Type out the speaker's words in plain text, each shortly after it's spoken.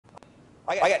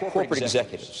I got corporate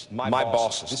executives, my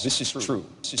bosses, this is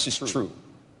true,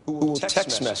 who will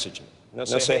text message me. And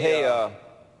they'll say, hey,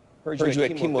 heard you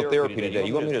had chemotherapy today.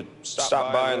 You want me to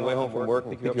stop by on the way home from work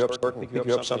and pick you up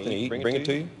something to eat and bring it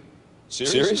to you?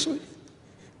 Seriously?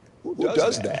 Who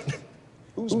does that?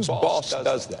 Whose boss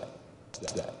does that?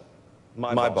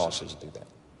 My bosses do that.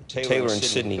 Taylor and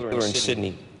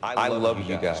Sydney, I love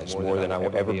you guys more than I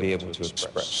will ever be able to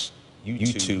express.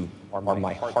 You two are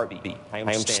my heartbeat. I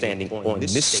am standing on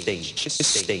this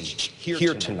stage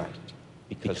here tonight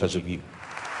because of you.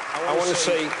 I want to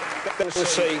say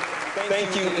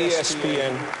thank you,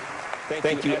 ESPN.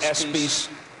 Thank you, ESPYs.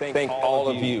 Thank all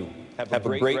of you. Have a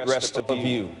great rest of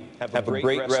you. Have a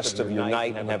great rest of your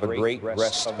night and have a great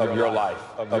rest of your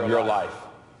life.